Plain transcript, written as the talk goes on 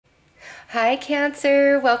Hi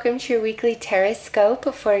Cancer, welcome to your weekly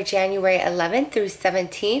Tarotscope for January 11th through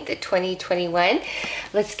 17th, 2021.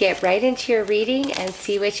 Let's get right into your reading and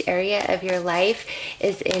see which area of your life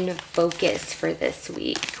is in focus for this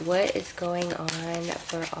week. What is going on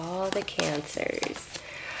for all the Cancers?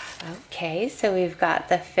 Okay, so we've got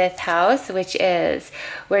the 5th house, which is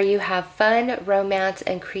where you have fun, romance,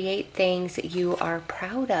 and create things you are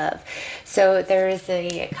proud of. So there's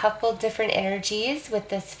a couple different energies with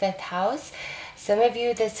this 5th house. Some of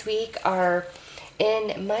you this week are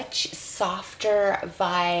in much softer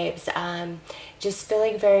vibes, just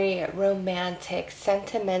feeling very romantic,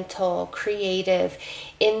 sentimental, creative,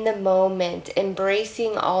 in the moment,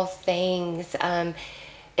 embracing all things.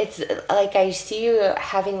 It's like I see you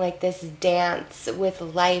having like this dance with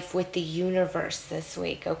life, with the universe this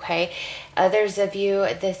week, okay? Others of you,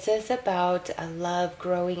 this is about a love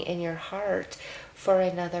growing in your heart for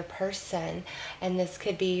another person. And this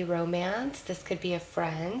could be romance, this could be a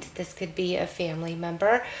friend, this could be a family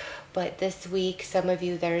member. But this week, some of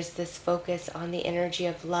you, there's this focus on the energy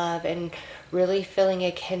of love and really feeling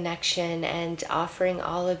a connection and offering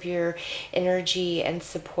all of your energy and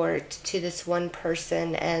support to this one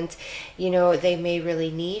person. And, you know, they may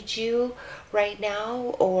really need you right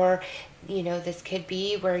now, or this could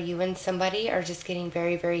be where you and somebody are just getting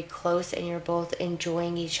very, very close and you're both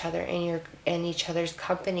enjoying each other and each other's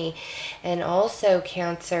company. And also,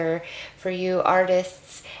 Cancer, for you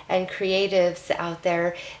artists and creatives out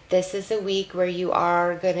there, this is a week where you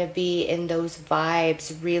are going to be in those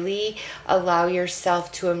vibes. Really allow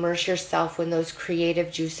yourself to immerse yourself when those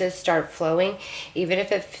creative juices start flowing, even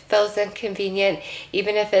if it feels inconvenient,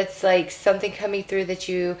 even if it's like something coming through that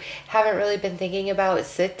you haven't really been thinking about.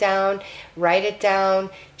 Sit down, write it down,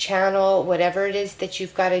 channel whatever it is that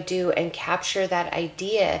you've got to do and capture that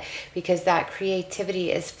idea, because that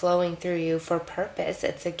creativity is flowing through you for purpose.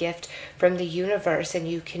 It's a gift from the universe and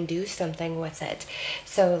you can do something with it.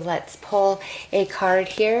 So let's pull a card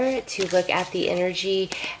here to look at the energy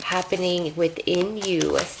happening within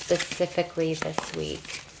you specifically this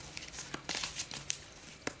week.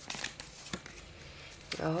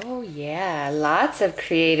 Oh yeah, lots of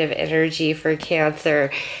creative energy for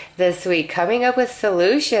Cancer this week, coming up with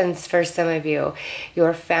solutions for some of you.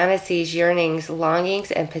 Your fantasies, yearnings,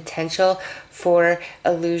 longings, and potential for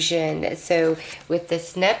illusion. So with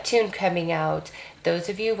this Neptune coming out, those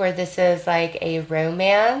of you where this is like a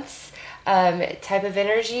romance type of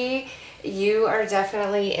energy, you are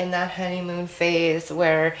definitely in that honeymoon phase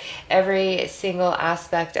where every single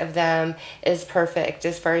aspect of them is perfect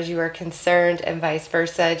as far as you are concerned, and vice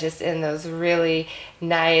versa, just in those really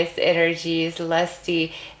nice energies,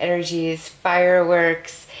 lusty energies,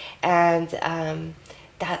 fireworks, and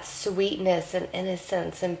that sweetness and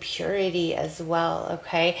innocence and purity as well,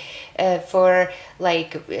 okay? For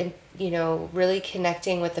like, really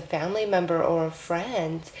connecting with a family member or a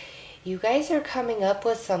friend, you guys are coming up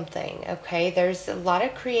with something, okay? There's a lot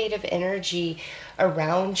of creative energy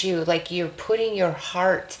around you, like you're putting your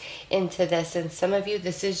heart into this, and some of you,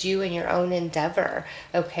 this is you in your own endeavor,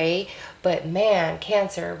 okay? But man,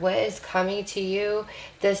 Cancer, what is coming to you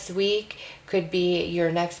this week could be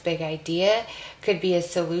your next big idea, could be a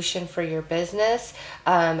solution for your business,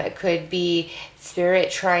 it could be spirit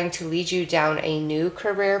trying to lead you down a new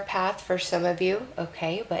career path for some of you,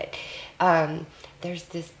 okay? But there's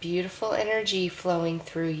this beautiful energy flowing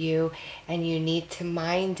through you, and you need to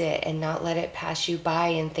mind it and not let it pass you by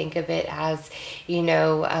and think of it as,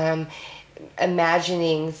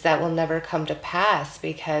 imaginings that will never come to pass,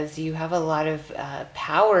 because you have a lot of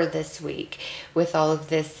power this week with all of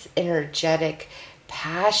this energetic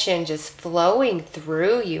passion just flowing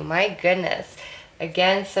through you. My goodness.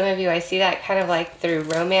 Again, some of you, I see that kind of like through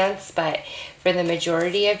romance, but for the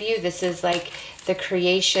majority of you, this is like the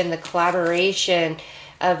creation, the collaboration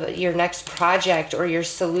of your next project or your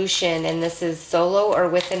solution, and this is solo or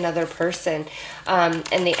with another person. And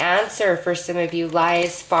the answer for some of you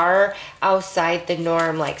lies far outside the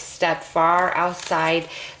norm, like step far outside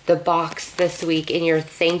the box this week in your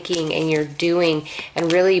thinking and your doing,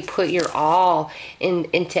 and really put your all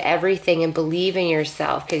into everything and believe in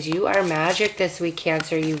yourself, because you are magic this week,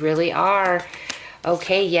 Cancer. You really are.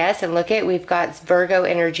 Okay, yes, and look at, we've got Virgo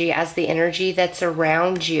energy as the energy that's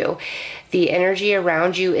around you. The energy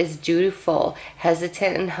around you is dutiful,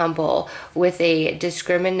 hesitant, and humble, with a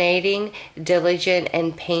discriminating, diligent,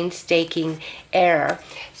 and painstaking air.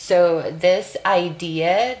 So this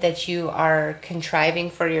idea that you are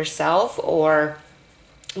contriving for yourself or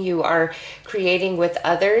you are creating with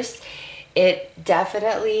others, it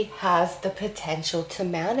definitely has the potential to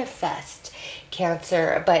manifest.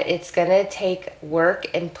 Cancer, but it's gonna take work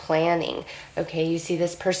and planning. Okay, you see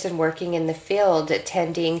this person working in the field,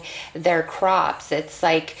 tending their crops. It's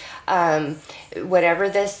like whatever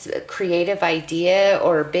this creative idea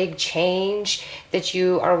or big change that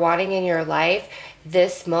you are wanting in your life,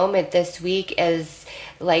 this moment, this week is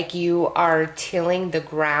like you are tilling the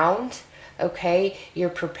ground. Okay, you're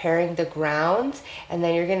preparing the ground, and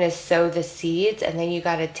then you're going to sow the seeds, and then you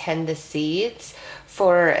got to tend the seeds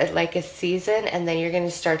for like a season, and then you're going to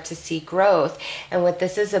start to see growth. And what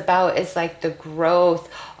this is about is like the growth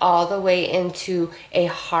all the way into a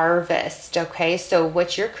harvest. Okay, so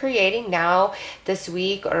what you're creating now this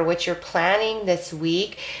week, or what you're planning this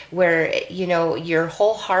week, where you know your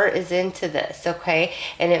whole heart is into this. Okay,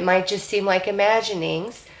 and it might just seem like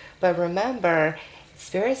imaginings, but remember,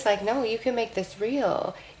 Spirit's like, no, you can make this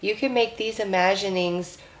real. You can make these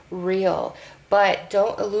imaginings real, but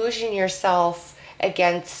don't illusion yourself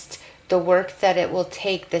against the work that it will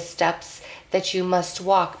take, the steps that you must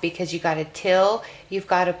walk, because you got to till, you've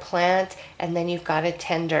got to plant, and then you've got to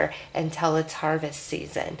tender until it's harvest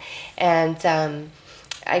season. And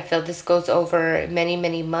I feel this goes over many,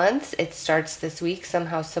 many months. It starts this week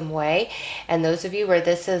somehow, some way. And those of you where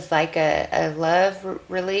this is like a love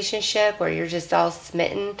relationship, where you're just all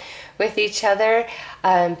smitten with each other,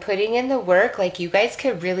 putting in the work, like you guys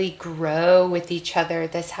could really grow with each other.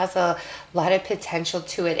 This has a lot of potential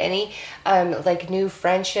to it. Any like new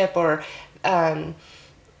friendship or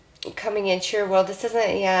coming into your world, this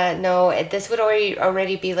isn't, yeah, no, this would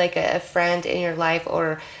already be like a friend in your life,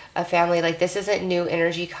 or a family. Like this isn't new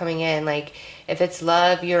energy coming in. Like if it's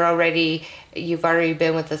love, you've already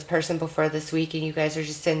been with this person before this week, and you guys are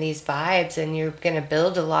just in these vibes, and you're gonna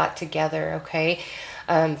build a lot together. Okay,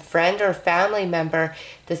 friend or family member,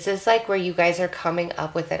 this is like where you guys are coming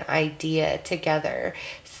up with an idea together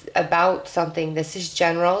about something. This is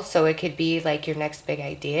general, so it could be like your next big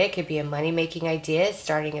idea. It could be a money-making idea,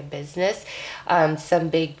 starting a business, some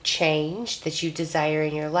big change that you desire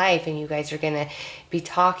in your life, and you guys are going to be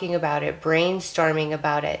talking about it, brainstorming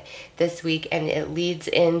about it this week, and it leads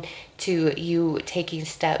into you taking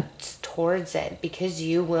steps towards it, because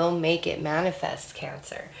you will make it manifest,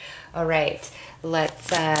 Cancer. All right, let's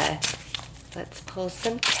pull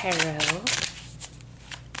some tarot.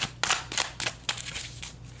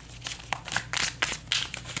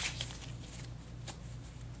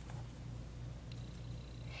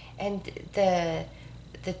 And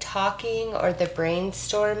the talking or the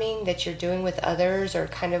brainstorming that you're doing with others, or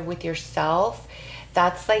kind of with yourself,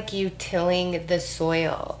 that's like you tilling the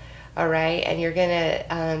soil. All right, and you're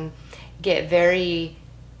gonna get very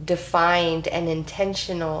defined and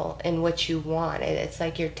intentional in what you want. It's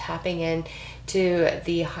like you're tapping in to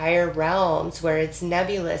the higher realms, where it's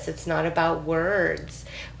nebulous. It's not about words.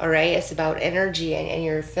 All right, it's about energy, and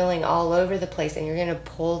you're feeling all over the place, and you're going to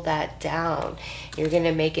pull that down. You're going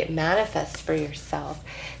to make it manifest for yourself.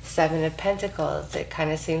 Seven of Pentacles, it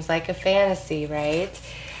kind of seems like a fantasy, right?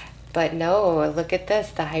 But no, look at this,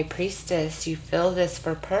 the High Priestess. You feel this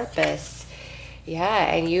for purpose. Yeah,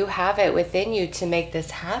 and you have it within you to make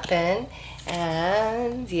this happen.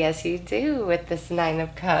 And yes, you do, with this Nine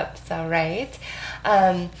of Cups. All right.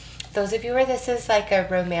 Those of you where this is like a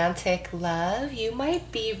romantic love, you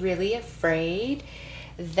might be really afraid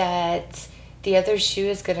that the other shoe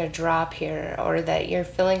is going to drop here, or that you're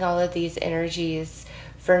feeling all of these energies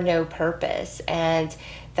for no purpose. And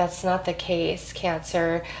that's not the case,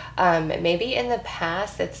 Cancer. Maybe in the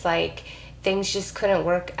past it's like things just couldn't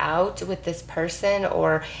work out with this person,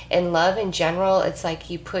 or in love in general, it's like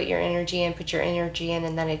you put your energy in,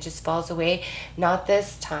 and then it just falls away. Not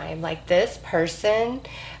this time. Like this person,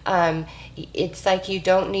 it's like you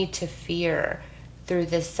don't need to fear through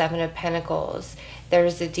this Seven of Pentacles.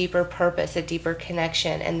 There's a deeper purpose, a deeper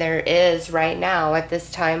connection, and there is right now at this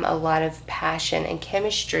time a lot of passion and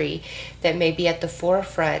chemistry that may be at the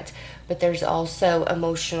forefront, but there's also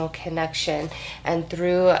emotional connection. And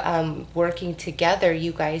through working together,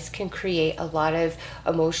 you guys can create a lot of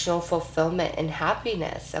emotional fulfillment and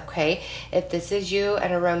happiness, okay? If this is you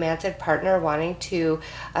and a romantic partner wanting to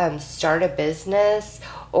start a business,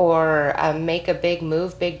 or make a big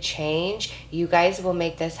move, big change, you guys will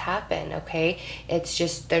make this happen, okay? It's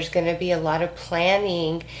just, there's going to be a lot of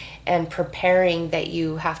planning and preparing that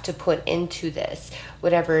you have to put into this,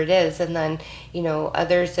 whatever it is. And then, you know,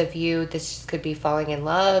 others of you, this could be falling in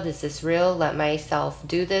love. Is this real? Let myself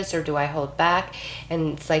do this, or do I hold back?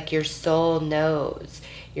 And it's like your soul knows.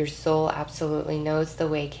 Your soul absolutely knows the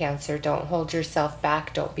way, Cancer. Don't hold yourself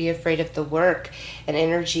back. Don't be afraid of the work and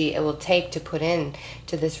energy it will take to put in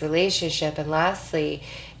to this relationship. And lastly,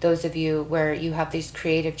 those of you where you have these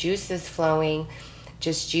creative juices flowing,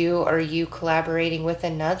 just you or you collaborating with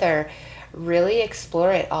another. Really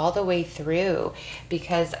explore it all the way through,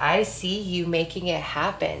 because I see you making it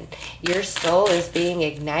happen. Your soul is being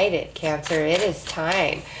ignited, Cancer. It is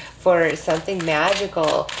time for something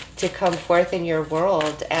magical to come forth in your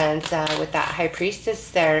world. And with that High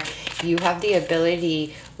Priestess there, you have the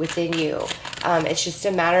ability within you. It's just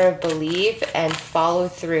a matter of belief and follow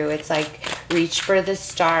through. It's like reach for the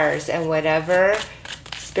stars, and whatever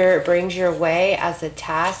Spirit brings your way as a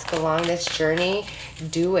task along this journey,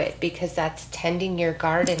 do it, because that's tending your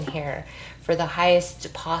garden here for the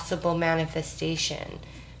highest possible manifestation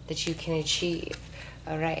that you can achieve.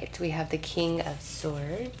 All right, we have the King of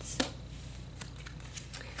Swords,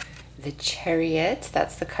 the Chariot.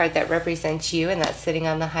 That's the card that represents you, and that's sitting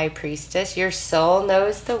on the High Priestess. Your soul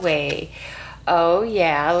knows the way. Oh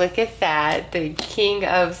yeah, look at that. The King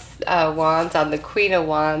of Wands on the Queen of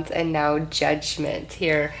Wands, and now Judgment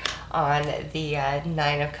here on the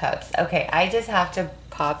Nine of Cups. Okay, I just have to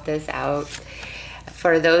pop this out.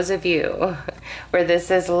 For those of you where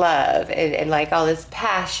this is love and like all this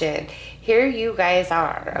passion, here you guys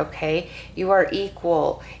are, okay? You are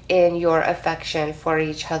equal in your affection for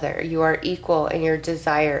each other. You are equal in your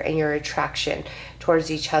desire and your attraction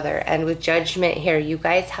towards each other. And with Judgment here, you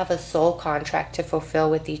guys have a soul contract to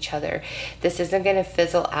fulfill with each other. This isn't going to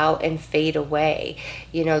fizzle out and fade away.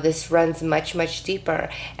 You know, this runs much, much deeper.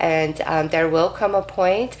 And there will come a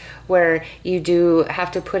point where you do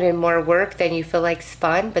have to put in more work than you feel like's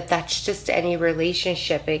fun, but that's just any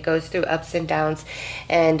relationship. It goes through ups and downs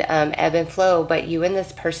and ebb and flow, but you and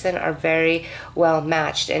this person are very well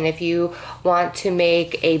matched. And if you want to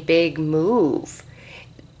make a big move,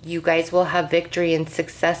 you guys will have victory and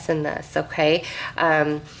success in this, okay?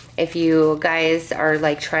 If you guys are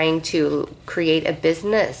like trying to create a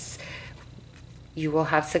business, you will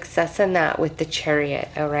have success in that with the Chariot,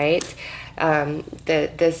 all right?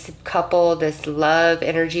 This couple, this love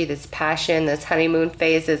energy, this passion, this honeymoon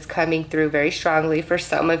phase is coming through very strongly for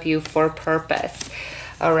some of you for purpose.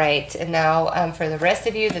 All right, and now for the rest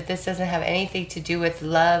of you that this doesn't have anything to do with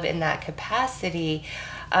love in that capacity,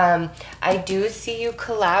 I do see you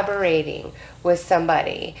collaborating with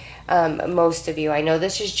somebody, most of you. I know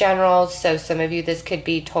this is general, so some of you this could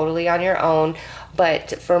be totally on your own,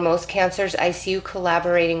 but for most Cancers, I see you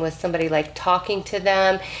collaborating with somebody, like talking to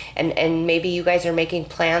them, and maybe you guys are making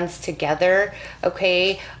plans together,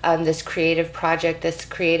 okay? This creative project, this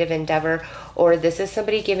creative endeavor, or this is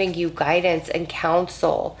somebody giving you guidance and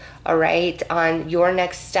counsel, all right, on your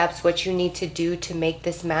next steps, what you need to do to make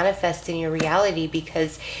this manifest in your reality,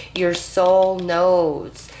 because your soul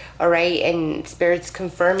knows, all right, and Spirit's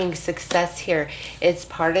confirming success here. It's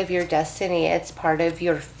part of your destiny. It's part of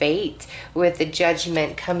your fate with the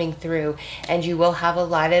Judgment coming through, and you will have a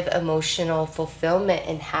lot of emotional fulfillment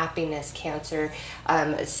and happiness, Cancer.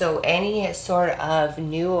 So any sort of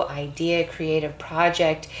new idea, creative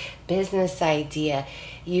project, business idea,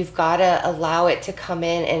 you've got to allow it to come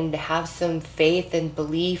in and have some faith and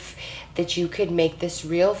belief that you could make this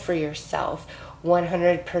real for yourself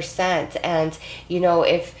 100%. And you know,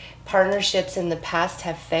 if partnerships in the past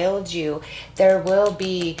have failed you, there will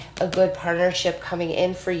be a good partnership coming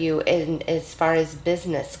in for you in as far as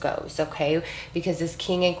business goes, okay? Because this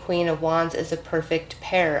King and Queen of Wands is a perfect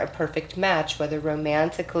pair, a perfect match, whether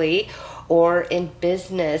romantically or in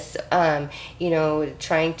business, you know,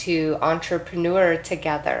 trying to entrepreneur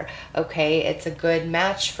together, okay? It's a good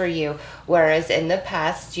match for you. Whereas in the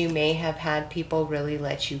past, you may have had people really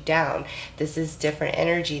let you down. This is different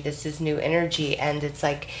energy. This is new energy. And it's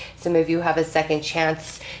like some of you have a second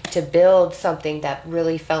chance to build something that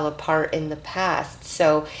really fell apart in the past.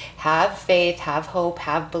 So have faith, have hope,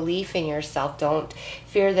 have belief in yourself. Don't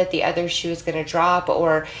fear that the other shoe is going to drop,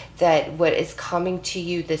 or that what is coming to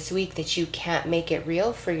you this week, that you can't make it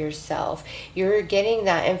real for yourself. You're getting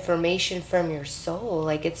that information from your soul.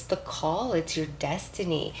 Like, it's the call, it's your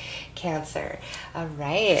destiny, Cancer. All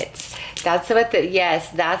right, that's what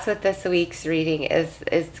that's what this week's reading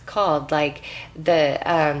is called, like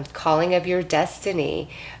the calling of your destiny,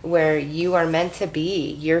 where you are meant to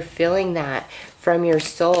be. You're feeling that from your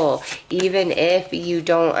soul, even if you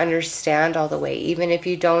don't understand all the way, even if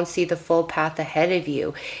you don't see the full path ahead of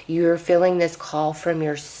you, you're feeling this call from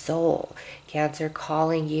your soul, Cancer,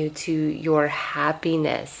 calling you to your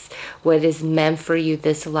happiness, what is meant for you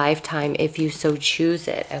this lifetime if you so choose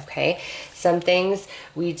it, okay? Some things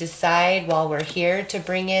we decide while we're here to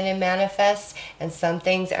bring in and manifest, and some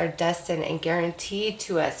things are destined and guaranteed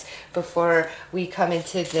to us before we come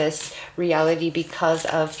into this reality because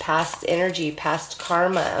of past energy, past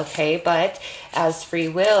karma, okay? But as free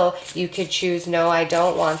will, you could choose, no, I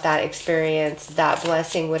don't want that experience, that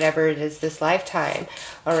blessing, whatever it is this lifetime,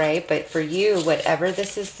 all right? But for you, whatever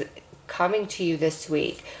this is coming to you this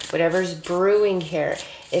week, whatever's brewing here,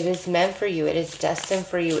 it is meant for you. It is destined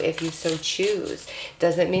for you if you so choose.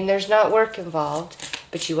 Doesn't mean there's not work involved,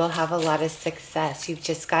 but you will have a lot of success. You've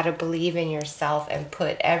just got to believe in yourself and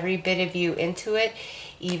put every bit of you into it,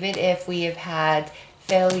 even if we have had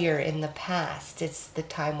failure in the past. It's the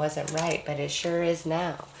time wasn't right, but it sure is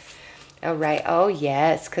now. All right. Oh,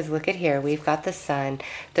 yes, because look at here. We've got the sun.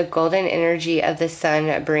 The golden energy of the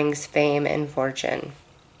sun brings fame and fortune.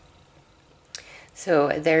 So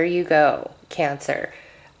there you go, Cancer.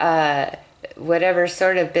 Whatever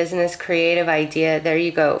sort of business, creative idea, there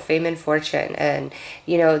you go, fame and fortune. And,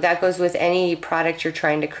 you know, that goes with any product you're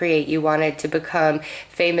trying to create. You want it to become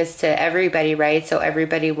famous to everybody, right? So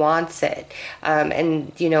everybody wants it.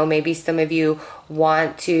 And, you know, maybe some of you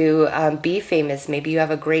want to be famous. Maybe you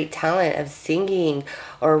have a great talent of singing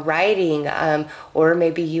or writing, or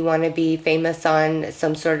maybe you want to be famous on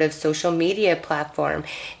some sort of social media platform.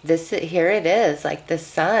 Here it is, like the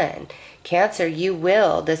sun. Cancer, you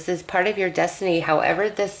will. This is part of your destiny, however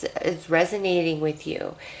this is resonating with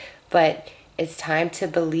you. But it's time to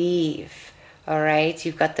believe, all right?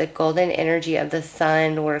 You've got the golden energy of the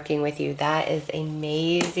sun working with you. That is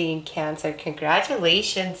amazing, Cancer.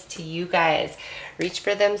 Congratulations to you guys. Reach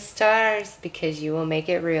for them stars because you will make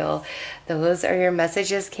it real. Those are your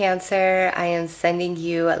messages, Cancer. I am sending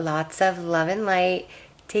you lots of love and light.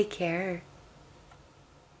 Take care.